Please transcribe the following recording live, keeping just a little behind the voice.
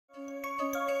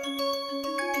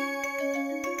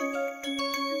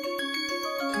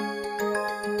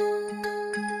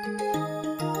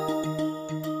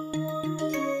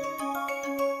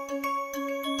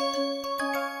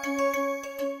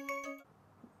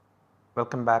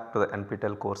Welcome back to the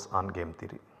NPTEL course on game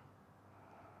theory.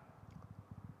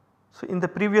 So, in the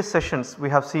previous sessions we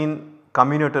have seen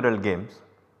combinatorial games.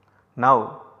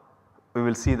 Now we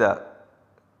will see the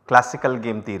classical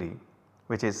game theory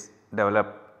which is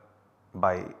developed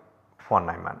by von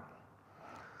Neumann.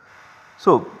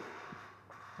 So,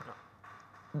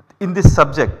 in this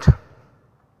subject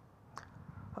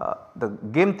the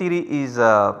game theory is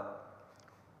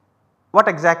what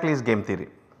exactly is game theory?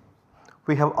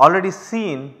 We have already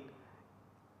seen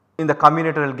in the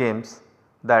combinatorial games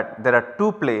that there are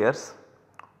two players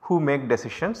who make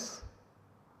decisions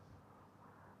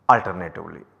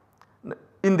alternatively.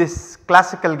 In this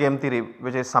classical game theory,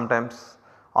 which is sometimes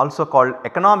also called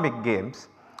economic games,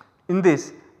 in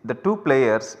this the two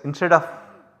players, instead of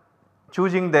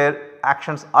choosing their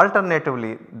actions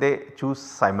alternatively, they choose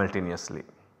simultaneously.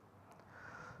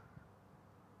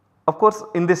 Of course,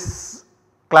 in this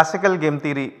classical game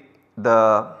theory,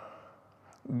 the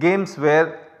games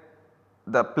where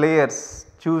the players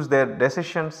choose their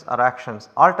decisions or actions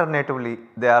alternatively,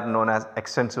 they are known as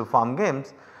extensive form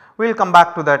games. We will come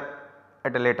back to that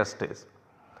at a later stage.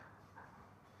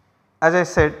 As I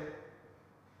said,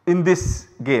 in these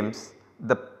games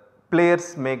the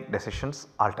players make decisions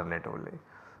alternatively.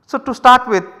 So, to start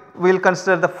with, we will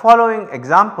consider the following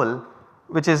example,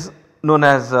 which is known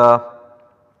as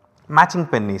matching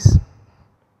pennies.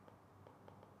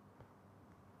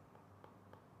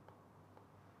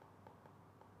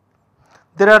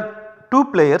 There are two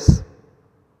players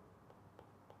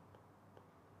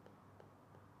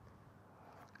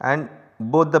and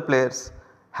both the players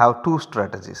have two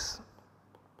strategies.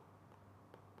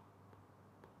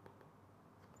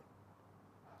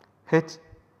 H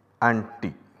and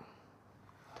T.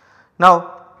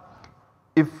 Now,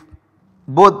 if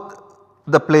both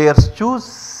the players choose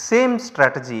same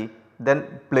strategy,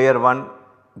 then player 1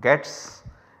 gets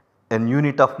a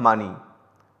unit of money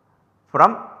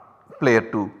from player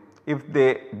 2. If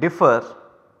they differ,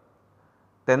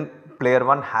 then player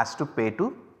 1 has to pay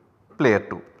to player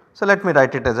 2. So, let me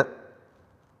write it as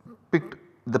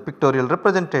the pictorial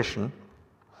representation.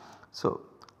 So,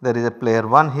 there is a player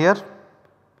 1 here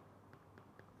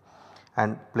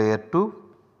and player 2,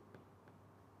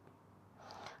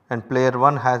 and player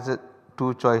 1 has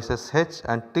two choices H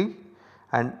and T,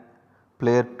 and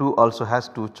player 2 also has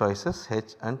two choices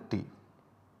H and T.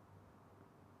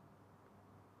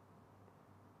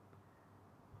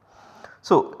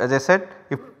 So, as I said,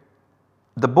 if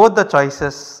both the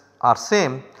choices are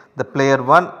same, the player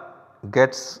 1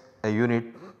 gets a unit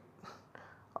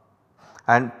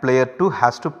and player 2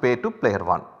 has to pay to player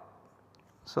 1.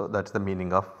 So, that is the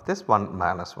meaning of this 1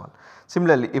 minus 1.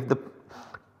 Similarly, if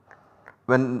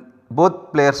when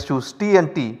both players choose T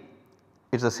and T,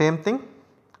 it is the same thing,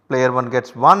 player 1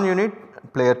 gets 1 unit,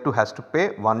 player 2 has to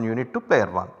pay 1 unit to player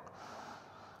 1.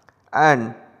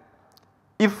 And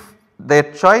if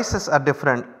their choices are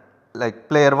different, like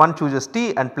player 1 chooses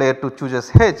T and player 2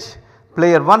 chooses H,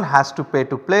 player 1 has to pay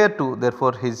to player 2,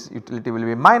 therefore his utility will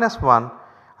be minus 1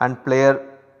 and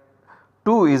player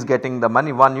 2 is getting the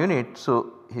money 1 unit,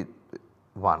 so he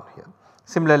 1 here.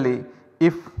 Similarly,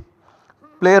 if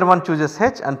player 1 chooses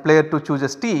H and player 2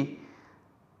 chooses T,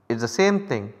 it is the same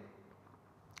thing,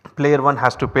 player 1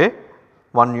 has to pay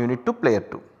 1 unit to player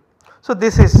 2. So,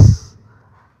 this is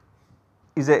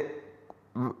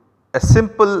a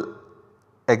simple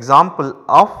example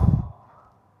of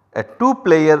a 2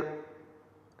 player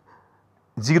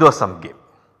zero sum game.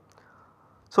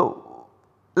 So,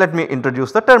 let me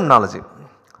introduce the terminology.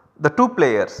 The 2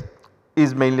 players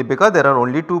is mainly because there are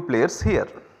only 2 players here.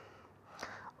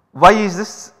 Why is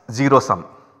this zero sum?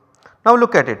 Now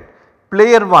look at it,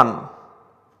 player 1,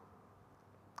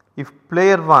 if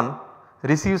player 1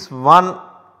 receives 1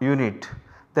 unit,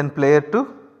 then player 2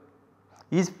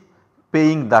 is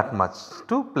paying that much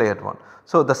to player 1.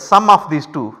 So, the sum of these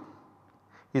two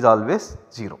is always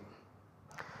 0.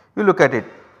 You look at it,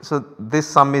 so this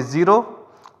sum is 0,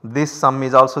 this sum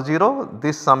is also 0,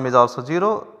 this sum is also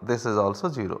 0, this is also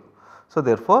 0. So,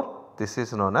 therefore, this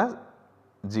is known as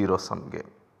zero sum game.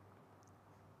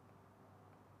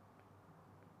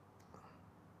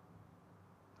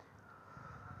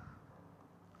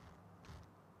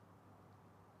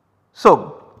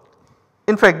 So,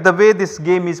 in fact, the way this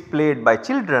game is played by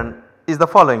children is the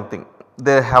following thing.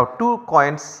 They have 2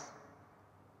 coins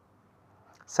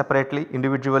separately,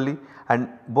 individually, and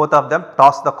both of them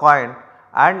toss the coin,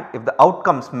 and if the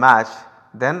outcomes match,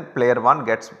 then player 1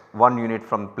 gets 1 unit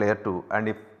from player 2, and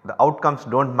if the outcomes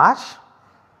do not match,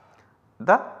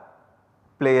 the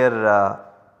player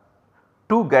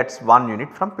 2 gets 1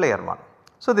 unit from player 1.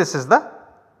 So, this is the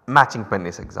matching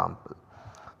pennies example.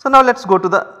 So, now let us go to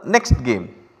the next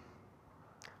game,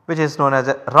 which is known as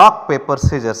a rock paper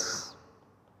scissors.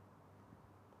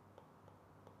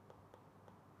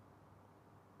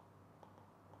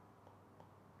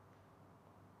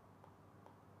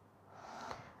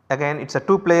 Again it is a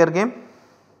 2-player game.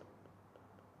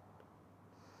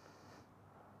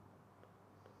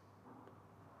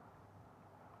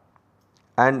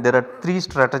 And there are 3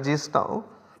 strategies now,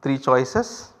 3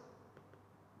 choices.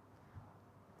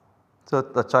 So,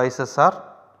 the choices are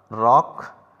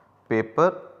rock,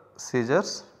 paper,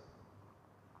 scissors,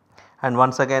 and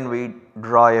once again we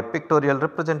draw a pictorial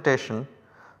representation.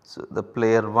 So, the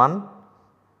player 1,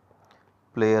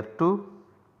 player 2,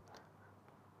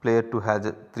 player 2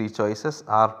 has 3 choices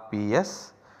R, P,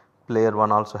 S, player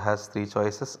 1 also has 3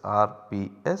 choices R, P,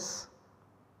 S.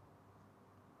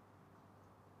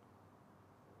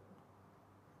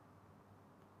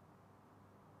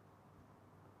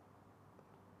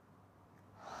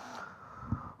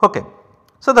 Okay.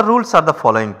 So, the rules are the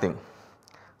following thing.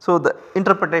 So, the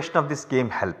interpretation of this game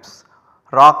helps.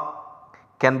 Rock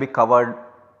can be covered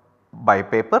by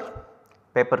paper,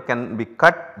 paper can be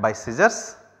cut by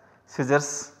scissors,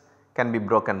 scissors can be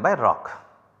broken by rock.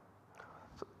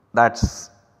 So, that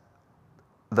is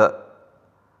the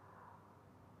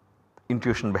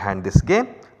intuition behind this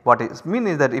game. What it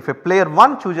means is that if a player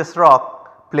 1 chooses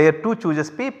rock, player 2 chooses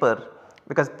paper,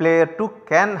 because player 2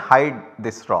 can hide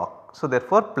this rock. So,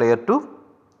 therefore, player 2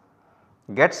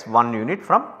 gets 1 unit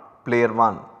from player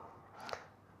 1.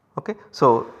 Okay.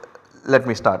 So, let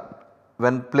me start.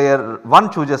 When player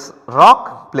 1 chooses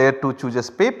rock, player 2 chooses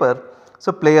paper.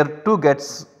 So, player 2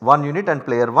 gets 1 unit and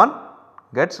player 1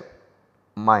 gets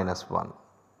 -1.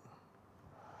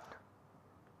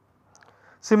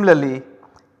 Similarly,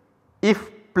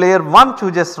 if player 1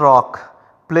 chooses rock,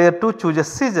 player 2 chooses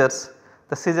scissors,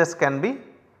 the scissors can be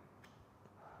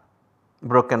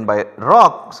broken by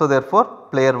rock. So, therefore,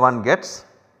 player 1 gets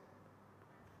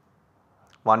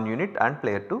 1 unit and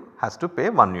player 2 has to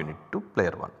pay 1 unit to player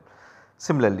 1.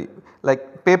 Similarly,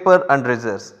 like paper and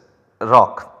scissors,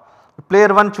 rock, if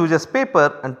player 1 chooses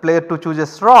paper and player 2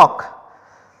 chooses rock,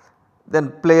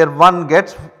 then player 1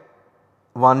 gets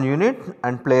 1 unit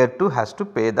and player 2 has to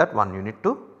pay that 1 unit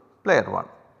to player 1.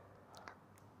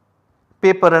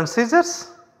 Paper and scissors,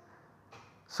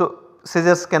 so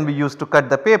scissors can be used to cut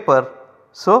the paper.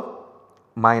 So,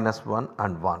 -1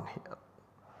 and 1 here.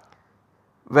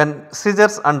 When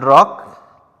scissors and rock,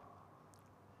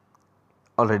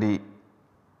 already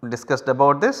discussed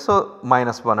about this. So,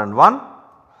 -1 and 1,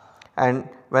 and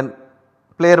when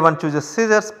player 1 chooses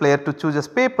scissors, player 2 chooses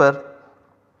paper,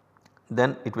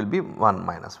 then it will be 1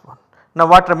 -1. Now,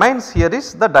 what remains here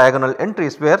is the diagonal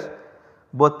entries where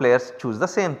both players choose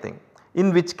the same thing,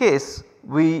 in which case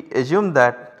we assume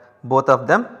that both of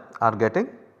them are getting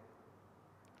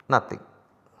nothing.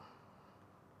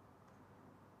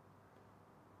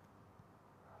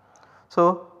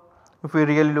 So, if we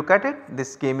really look at it,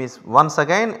 this game is once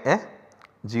again a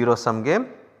 0 sum game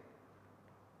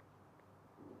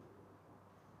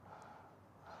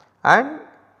and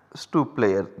it is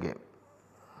 2-player game.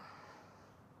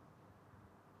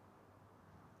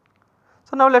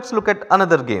 So, now let us look at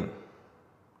another game.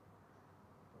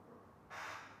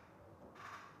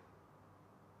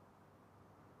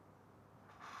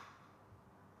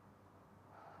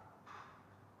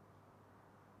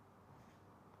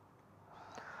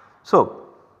 So,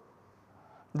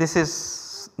 this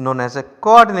is known as a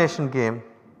coordination game.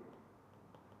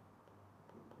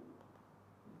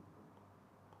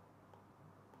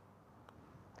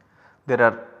 There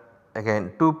are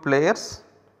again 2 players.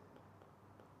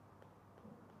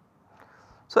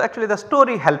 So, actually the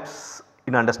story helps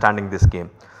in understanding this game.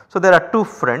 So, there are 2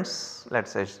 friends, let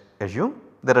us assume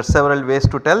there are several ways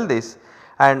to tell this,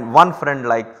 and one friend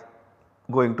likes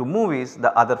going to movies,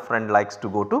 the other friend likes to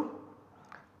go to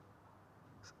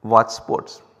watch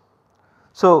sports.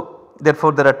 So,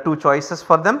 therefore, there are 2 choices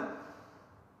for them.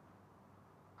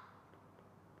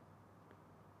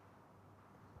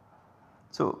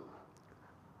 So,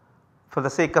 for the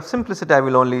sake of simplicity I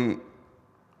will only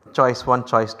choice 1,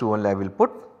 choice 2 only I will put.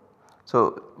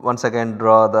 So, once again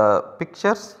draw the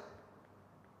pictures.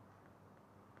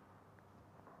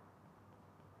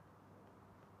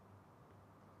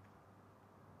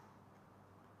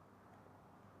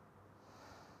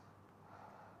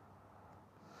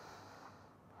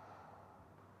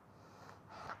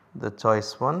 The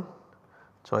choice 1,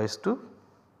 choice 2.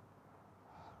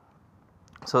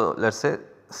 So, let us say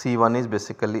C1 is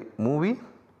basically movie,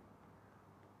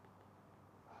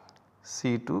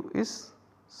 C2 is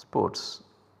sports.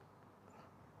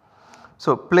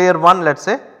 So, player 1, let us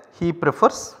say he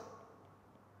prefers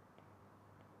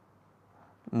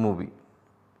movie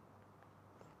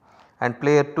and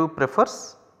player 2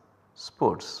 prefers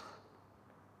sports.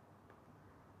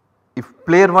 If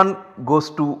player 1 goes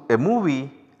to a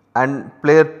movie and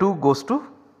player 2 goes to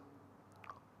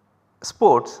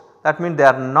sports, that means they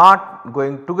are not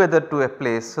going together to a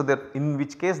place. So, that in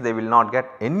which case they will not get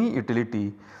any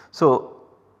utility. So,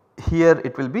 here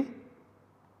it will be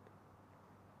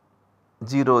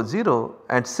 0 0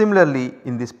 and similarly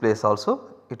in this place also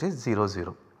it is 0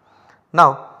 0.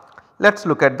 Now let us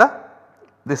look at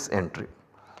this entry.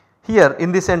 Here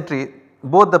in this entry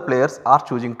both the players are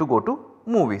choosing to go to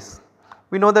movies.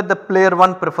 We know that the player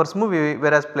 1 prefers movie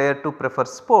whereas player 2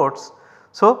 prefers sports.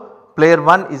 So player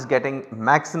 1 is getting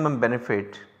maximum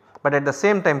benefit, but at the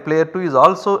same time player 2 is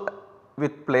also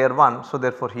with player 1. So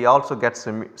therefore he also gets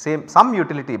some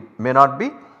utility, may not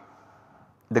be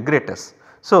the greatest.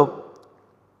 So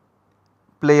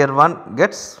player 1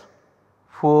 gets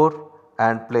 4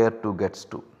 and player 2 gets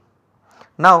 2.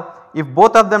 Now if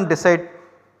both of them decide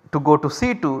to go to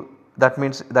C2, that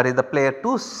means that is the player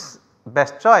 2's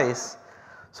best choice.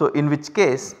 So in which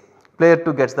case player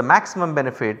 2 gets the maximum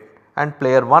benefit and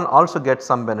player 1 also gets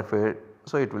some benefit.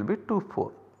 So it will be 2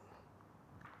 4.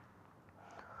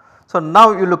 So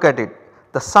now you look at it,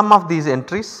 the sum of these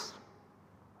entries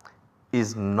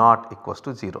is not equals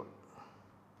to 0.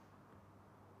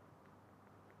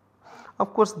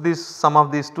 Of course this sum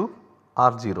of these two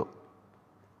are 0.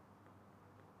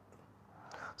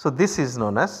 So this is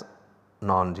known as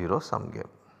non-zero sum game.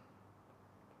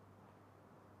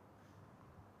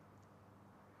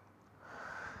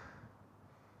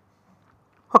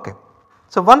 Okay.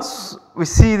 So once we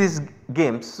see these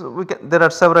games, there are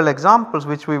several examples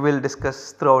which we will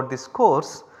discuss throughout this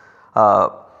course.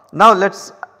 Now let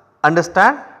us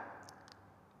understand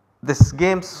these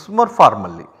games more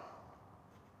formally.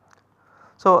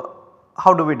 So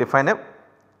how do we define a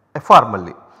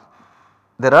formally?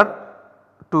 There are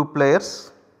 2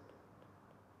 players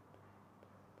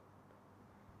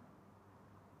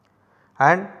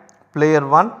and player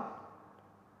 1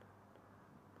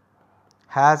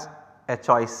 has a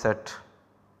choice set.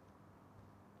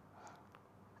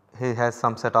 He has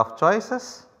some set of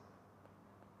choices.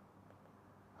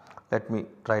 Let me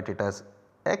write it as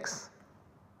x,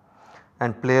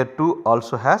 and player 2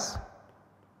 also has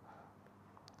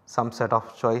some set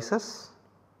of choices.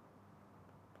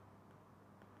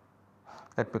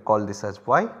 Let me call this as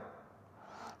y.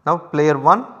 Now player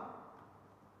 1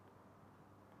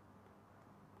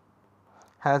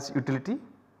 has utility.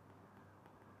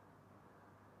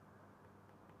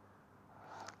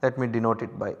 Let me denote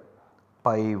it by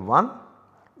pi 1,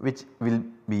 which will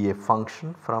be a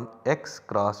function from x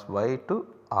cross y to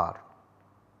r.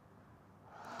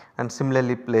 And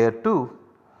similarly player 2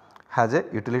 has a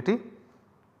utility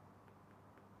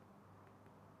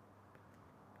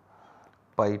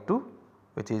pi 2,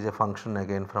 which is a function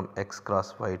again from x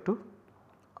cross y to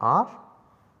r.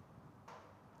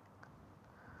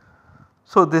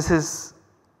 So this is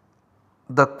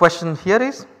the question here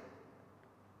is,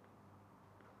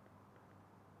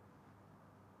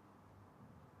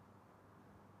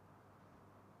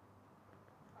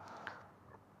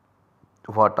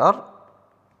 what are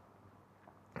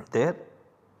their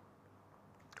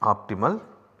optimal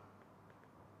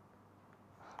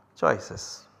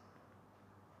choices.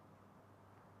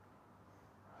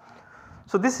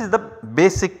 So this is the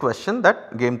basic question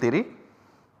that game theory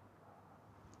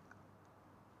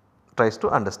tries to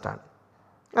understand,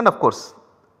 and of course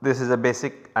this is a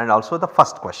basic and also the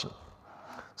first question.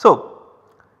 So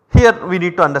here we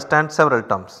need to understand several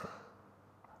terms.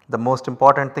 The most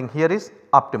important thing here is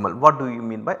optimal. What do you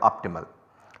mean by optimal?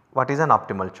 What is an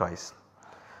optimal choice?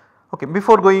 Okay,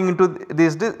 before going into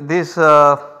this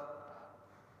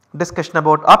discussion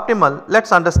about optimal, let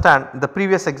us understand the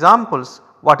previous examples.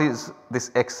 What is this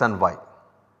x and y?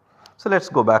 So let us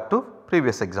go back to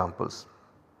previous examples.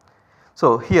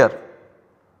 So here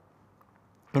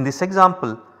in this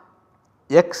example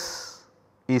x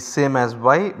is same as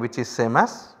y, which is same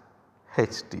as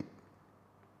ht.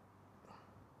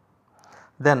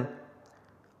 Then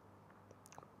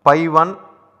pi 1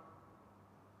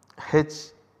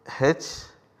 h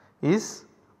is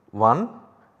 1,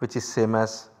 which is same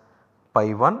as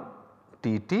pi 1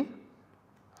 tt.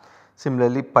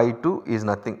 Similarly pi 2 is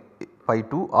nothing, pi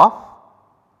 2 of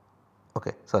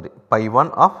pi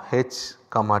 1 of h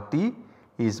comma t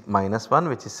is minus 1,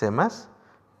 which is same as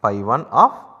pi 1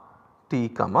 of t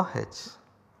comma h,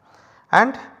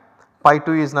 and pi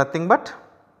 2 is nothing but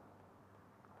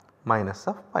minus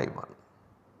of pi 1.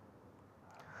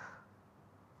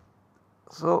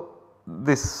 So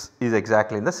this is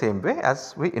exactly in the same way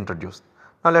as we introduced.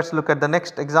 Now let us look at the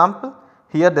next example.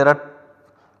 here there are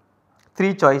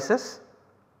 3 choices.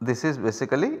 This is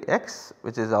basically x,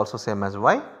 which is also same as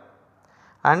y,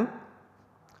 and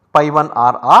pi 1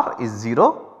 r is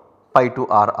 0, pi 2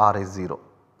 r is 0.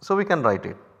 So, we can write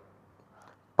it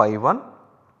pi 1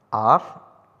 r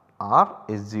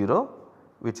is 0,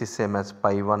 which is same as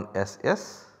pi 1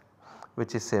 ss,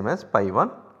 which is same as pi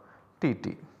 1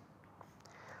 tt.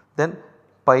 Then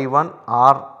pi 1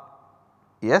 r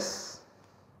s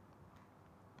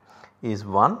is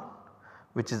 1,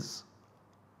 which is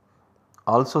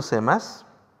also same as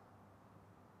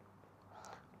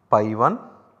pi 1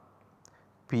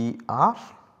 p r,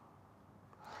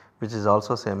 which is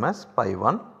also same as pi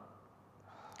 1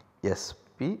 s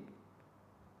p.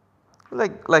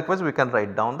 Likewise we can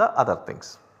write down the other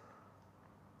things.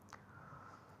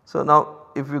 So, now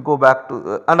if we go back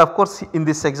to and of course in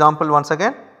this example once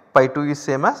again pi 2 is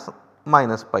same as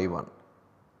minus pi 1.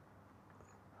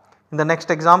 In the next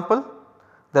example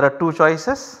there are 2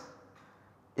 choices,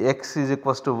 x is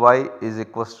equals to y is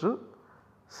equals to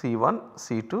c1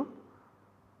 c2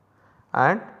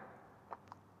 and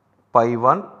pi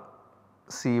 1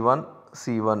 c1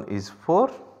 c1 is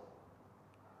 4,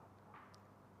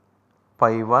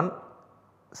 pi 1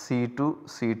 c2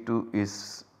 c2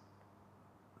 is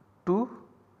 2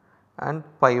 and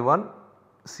pi 1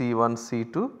 c1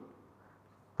 c2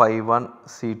 pi 1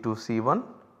 c2 c1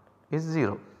 is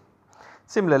 0.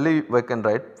 Similarly, we can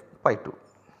write pi 2,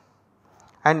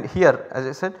 and here as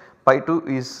I said pi 2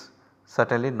 is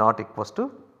certainly not equals to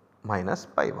minus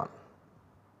pi 1.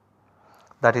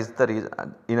 That is the reason,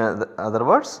 in other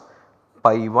words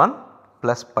pi 1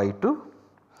 plus pi 2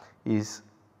 is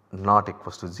not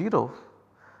equals to 0.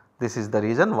 This is the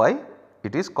reason why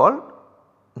it is called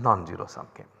non-zero sum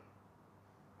game.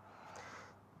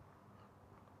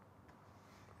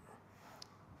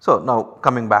 So, now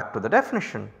coming back to the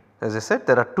definition, as I said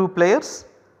there are 2 players,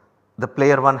 the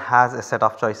player 1 has a set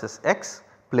of choices x,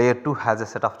 player 2 has a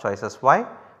set of choices y,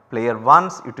 player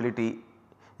 1's utility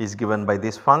is given by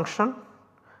this function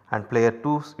and player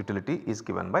 2's utility is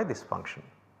given by this function.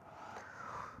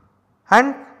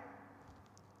 And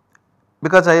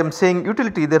because I am saying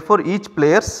utility, therefore each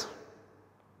player's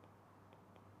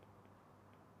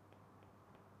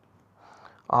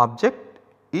object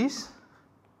is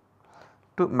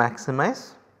to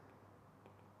maximize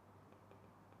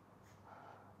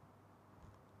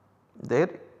their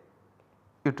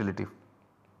utility.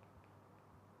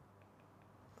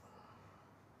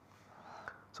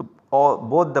 So,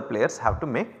 both the players have to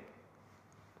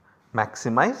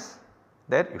maximize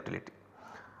their utility.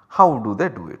 How do they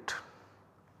do it?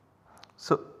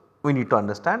 So, we need to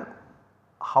understand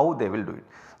how they will do it.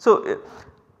 So,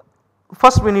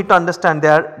 first we need to understand they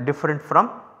are different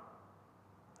from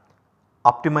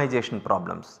optimization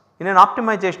problems. In an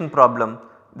optimization problem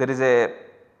there is a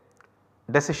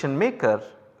decision maker,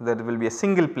 there will be a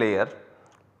single player,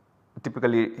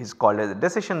 typically is called as a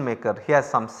decision maker. He has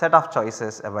some set of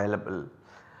choices available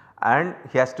and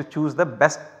he has to choose the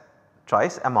best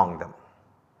choice among them,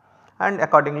 and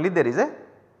accordingly there is a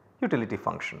utility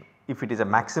function. If it is a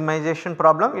maximization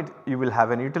problem, you will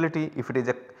have an utility. If it is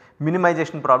a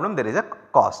minimization problem, there is a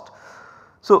cost.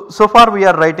 So far we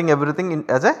are writing everything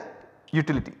as a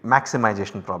utility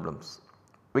maximization problems.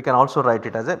 We can also write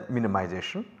it as a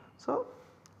minimization. So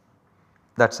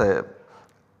that is a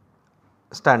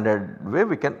standard way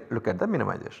we can look at the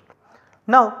minimization.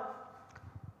 Now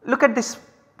look at this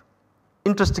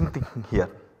interesting thing here.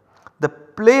 The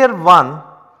player 1,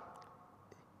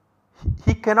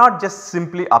 he cannot just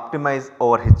simply optimize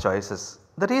over his choices.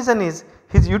 The reason is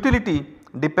his utility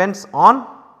depends on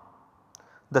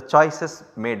the choices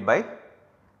made by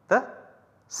the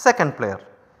second player.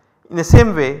 In the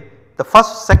same way the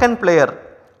second player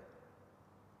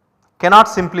cannot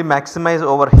simply maximize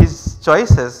over his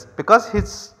choices because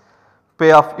his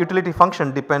payoff utility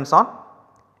function depends on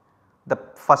the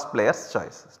first player's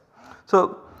choices.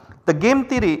 So the game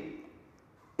theory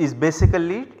is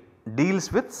basically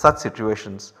deals with such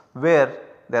situations where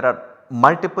there are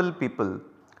multiple people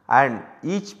and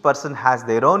each person has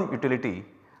their own utility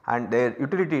and their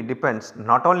utility depends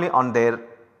not only on their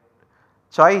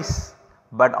choice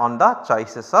but on the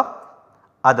choices of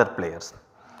other players.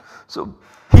 So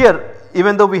here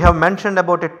even though we have mentioned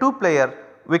about a 2 player,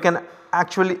 we can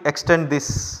actually extend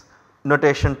this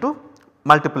notation to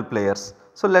multiple players.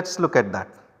 So let us look at that.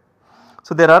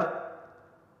 So there are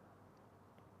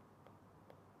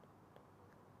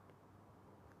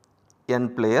n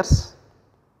players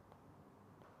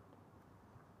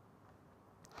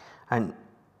and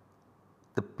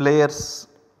the players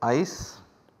i's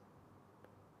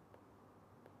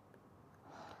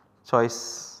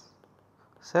choice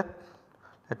set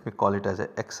let me call it as a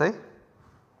xi,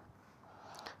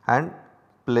 and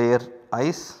player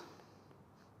i's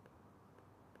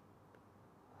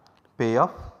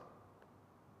payoff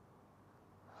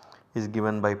is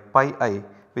given by pi I,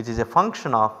 which is a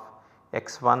function of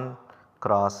x1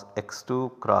 cross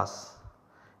x2 cross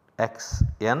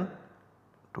xn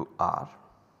to r.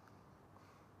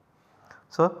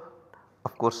 So,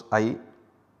 of course, I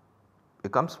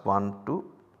becomes 1 to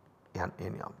n,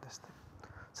 any of this thing.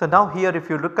 So, now here if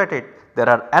you look at it, there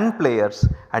are n players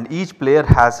and each player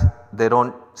has their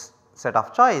own set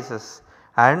of choices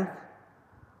and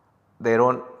their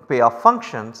own payoff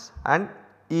functions, and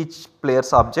each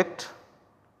player's object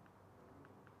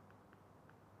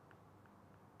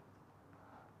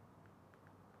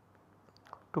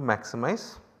to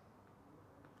maximize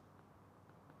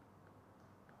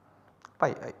pi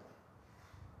I.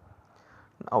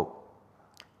 Now,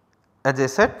 as I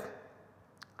said,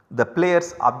 the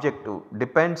player's objective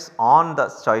depends on the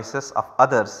choices of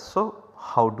others. So,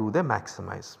 how do they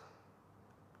maximize?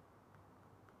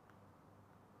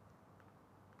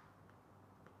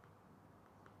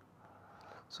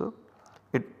 So,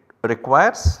 it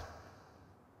requires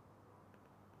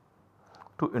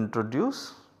to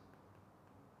introduce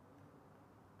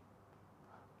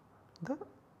the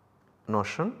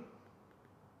notion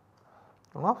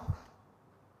of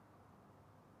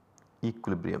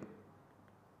equilibrium.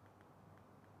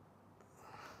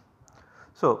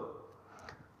 So,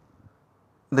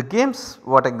 the games,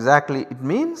 what exactly it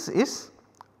means is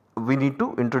we need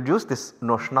to introduce this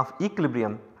notion of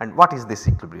equilibrium, and what is this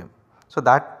equilibrium? So,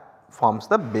 that forms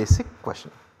the basic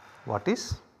question, what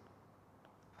is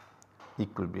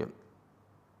equilibrium?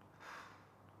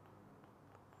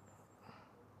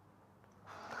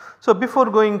 So, before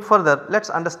going further, let us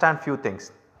understand few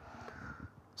things.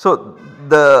 So,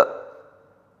 the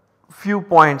few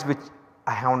points which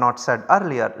I have not said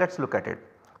earlier, let us look at it.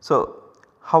 So,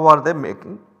 how are they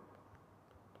making?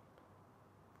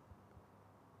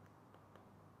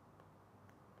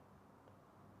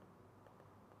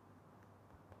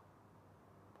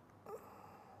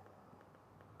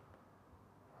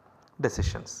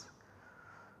 Decisions.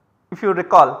 If you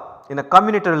recall, in a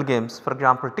combinatorial games, for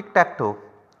example tic-tac-toe,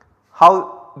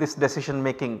 how this decision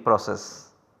making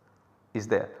process is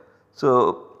there.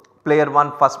 So, player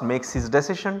 1 first makes his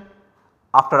decision,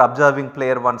 after observing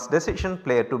player 1's decision,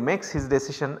 player 2 makes his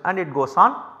decision, and it goes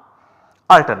on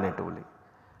alternatively.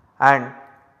 And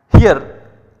here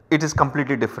it is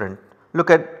completely different. Look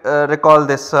at recall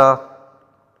this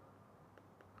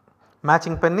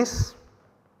matching pennies.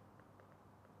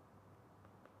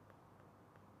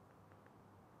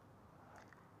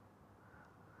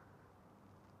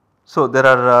 So, there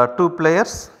are 2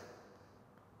 players,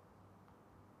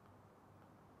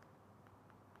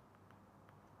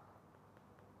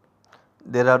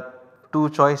 there are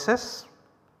 2 choices.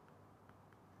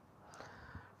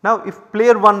 Now, if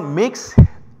player 1 makes,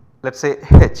 let us say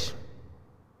H,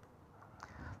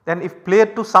 then if player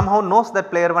 2 somehow knows that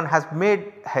player 1 has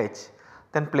made H,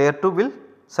 then player 2 will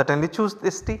certainly choose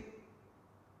this T,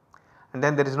 and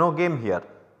then there is no game here,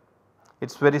 it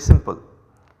is very simple.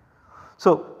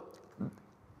 So,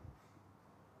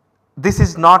 this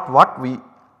is not what we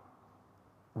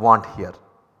want here.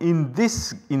 In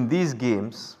these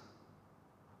games,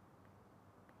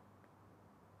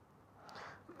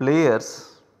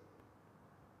 players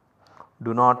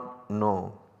do not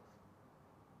know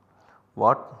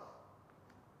what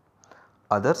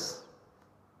others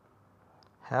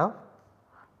have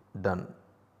done.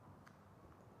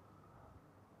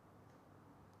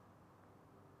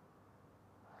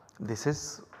 This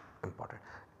is important.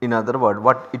 In other words,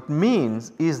 what it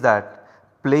means is that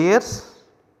players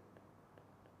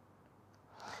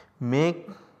make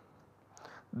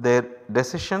their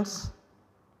decisions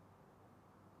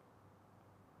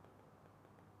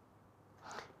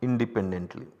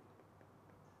independently.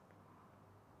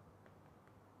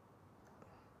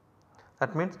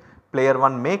 That means player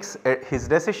 1 makes his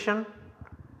decision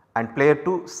and player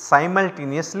 2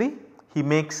 simultaneously he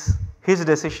makes his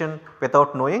decision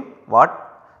without knowing what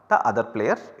the other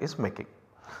player is making.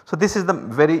 So, this is the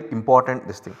very important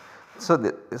this thing. So,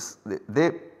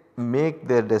 they make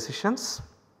their decisions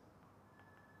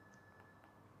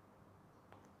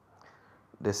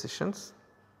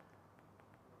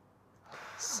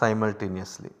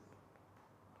simultaneously.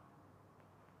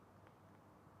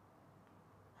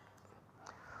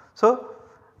 So,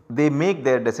 they make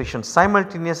their decisions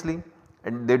simultaneously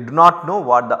and they do not know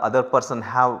what the other person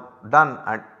have done,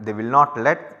 and they will not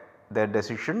let their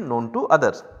decision known to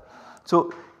others.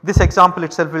 So, this example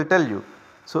itself will tell you.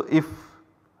 So, if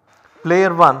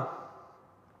player 1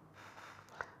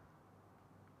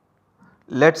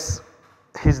 lets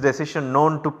his decision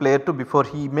known to player 2 before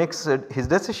he makes his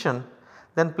decision,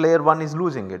 then player 1 is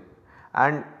losing it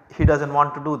and he does not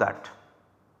want to do that.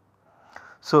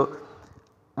 So,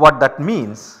 what that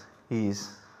means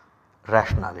is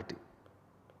rationality.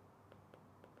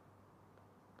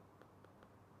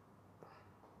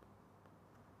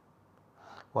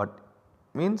 What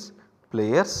means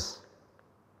players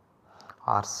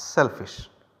are selfish.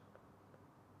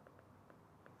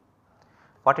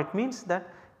 What it means that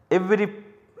every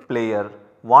player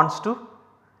wants to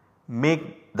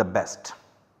make the best.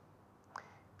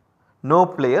 No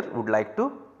player would like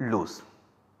to lose.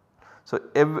 So,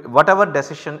 whatever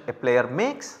decision a player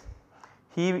makes,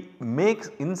 he makes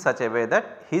in such a way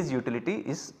that his utility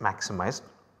is maximized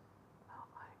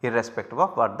irrespective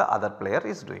of what the other player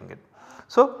is doing it.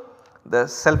 So, the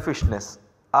selfishness,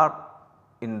 or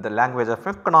in the language of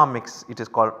economics it is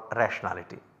called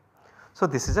rationality. So,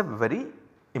 this is a very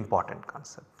important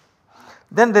concept.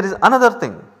 Then there is another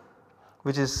thing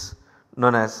which is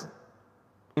known as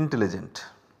intelligent.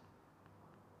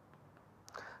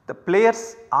 The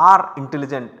players are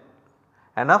intelligent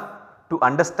enough to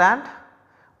understand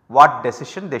what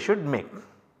decision they should make.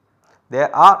 They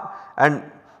are, and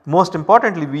most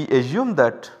importantly we assume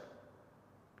that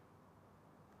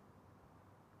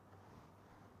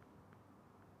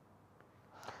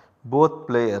both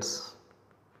players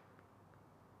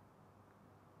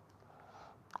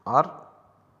are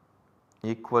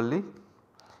equally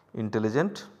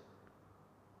intelligent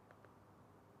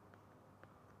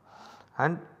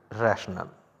and rational.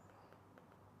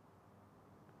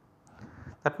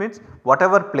 That means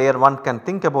whatever player 1 can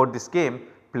think about this game,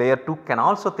 player 2 can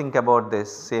also think about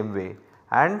this same way,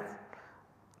 and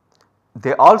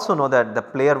they also know that the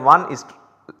player 1 is,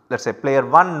 let us say player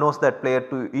 1 knows that player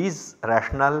 2 is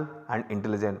rational and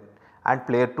intelligent, and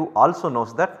player 2 also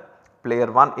knows that player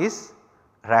 1 is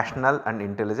rational and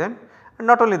intelligent, and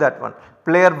not only that one,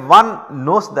 player 1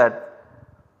 knows that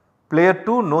player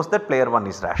 2 knows that player 1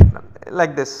 is rational.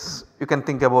 Like this you can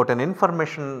think about an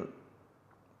information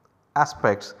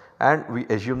aspects, and we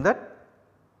assume that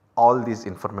all these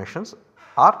informations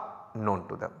are known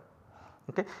to them.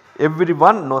 Okay.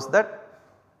 Everyone knows that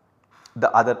the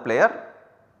other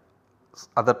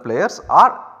players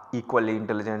are equally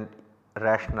intelligent,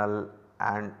 rational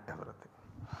and everything.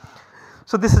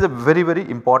 So, this is a very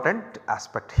important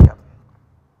aspect here.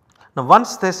 Now,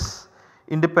 once this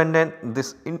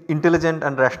intelligent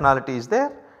and rationality is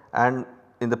there, and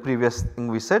in the previous thing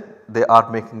we said they are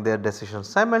making their decisions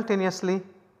simultaneously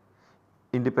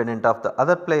independent of the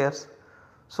other players.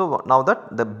 So, now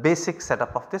that the basic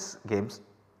setup of this games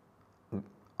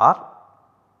are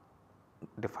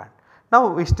defined. Now,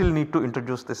 we still need to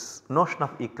introduce this notion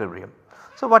of equilibrium.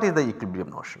 So, what is the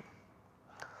equilibrium notion?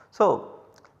 So,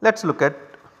 let us look at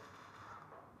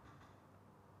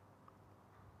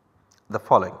the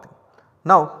following thing.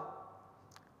 Now,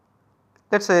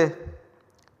 let us say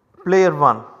player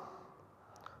 1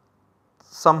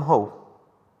 somehow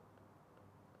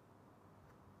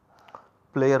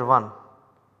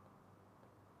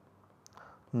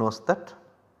knows that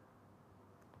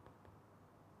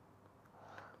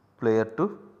player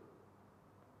 2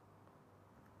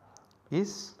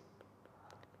 is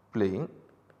playing,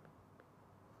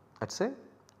 let us say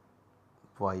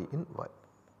y in y.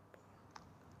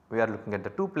 We are looking at the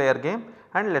 2-player game,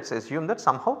 and let us assume that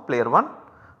somehow player 1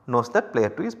 knows that player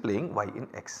 2 is playing y in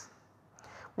x.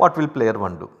 What will player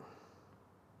 1 do?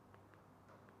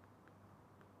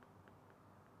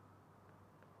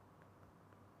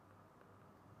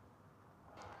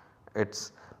 It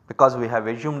is because we have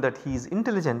assumed that he is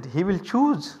intelligent, he will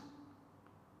choose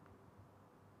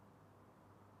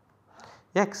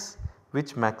x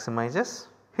which maximizes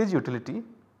his utility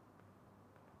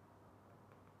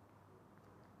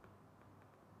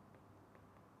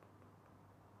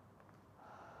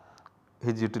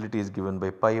is given by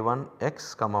pi 1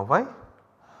 x comma y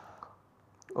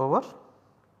over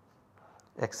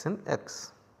x in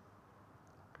x.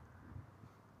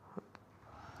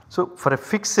 So, for a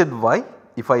fixed y,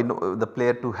 if I know the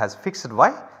player 2 has fixed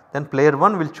y, then player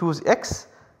 1 will choose x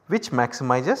which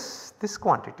maximizes this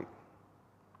quantity.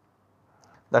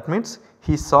 That means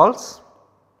he solves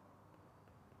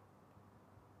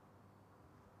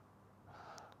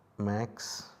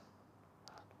max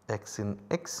x in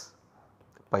x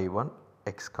pi 1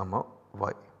 x comma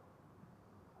y,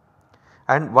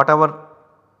 and whatever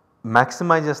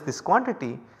maximizes this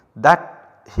quantity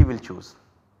that he will choose.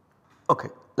 Okay,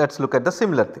 let us look at the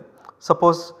similar thing.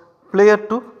 Suppose player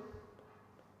 2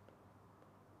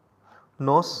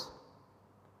 knows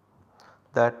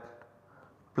that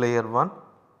player 1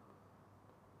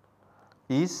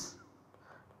 is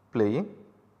playing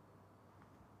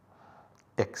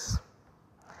x.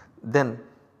 Then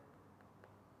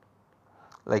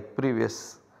like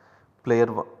previous, player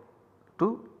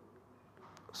 2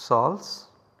 solves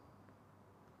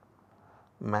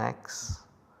max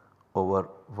over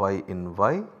y in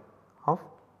y of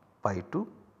pi to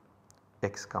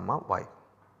x comma y.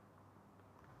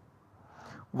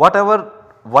 Whatever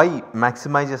y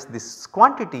maximizes this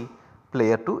quantity,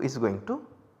 player 2 is going to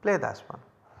play that one.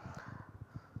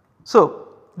 So,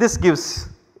 this gives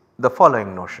the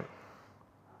following notion.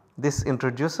 This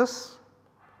introduces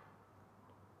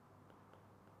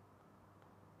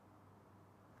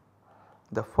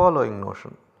the following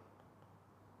notion.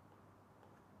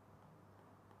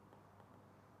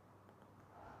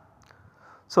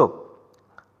 So,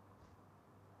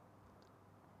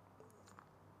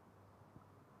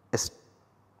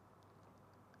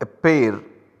 a pair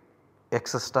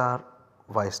x star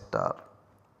y star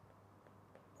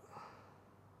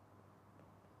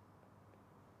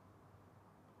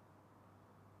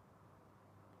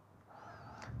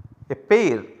a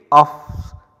pair of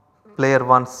player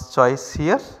 1's choice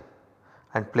here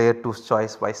and player 2's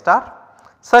choice y star,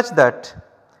 such that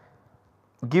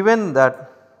given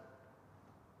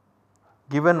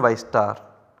y star,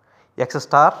 x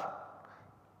star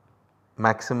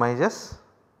maximizes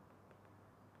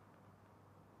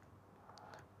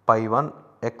pi 1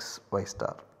 x y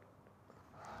star.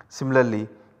 Similarly,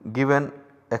 given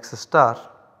x star,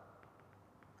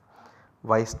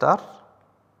 y star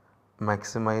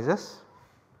maximizes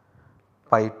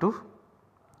pi 2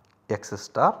 x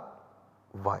star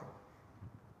y.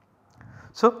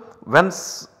 So,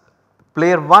 once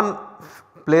player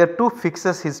 2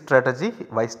 fixes his strategy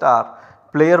y star,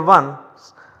 player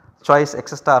 1's choice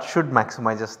x star should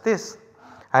maximizes this,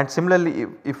 and similarly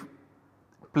if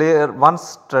player 1's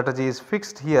strategy is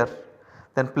fixed here,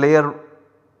 then player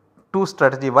 2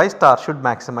 strategy y star should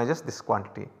maximizes this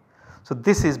quantity. So,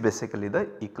 this is basically the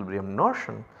equilibrium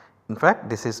notion. In fact,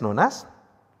 this is known as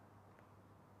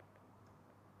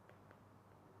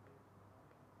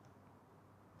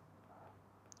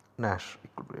Nash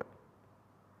equilibrium.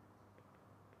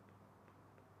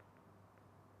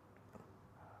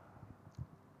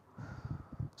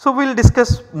 So, we will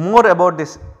discuss more about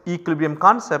this equilibrium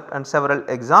concept and several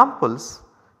examples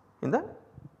in the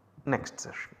next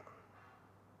session.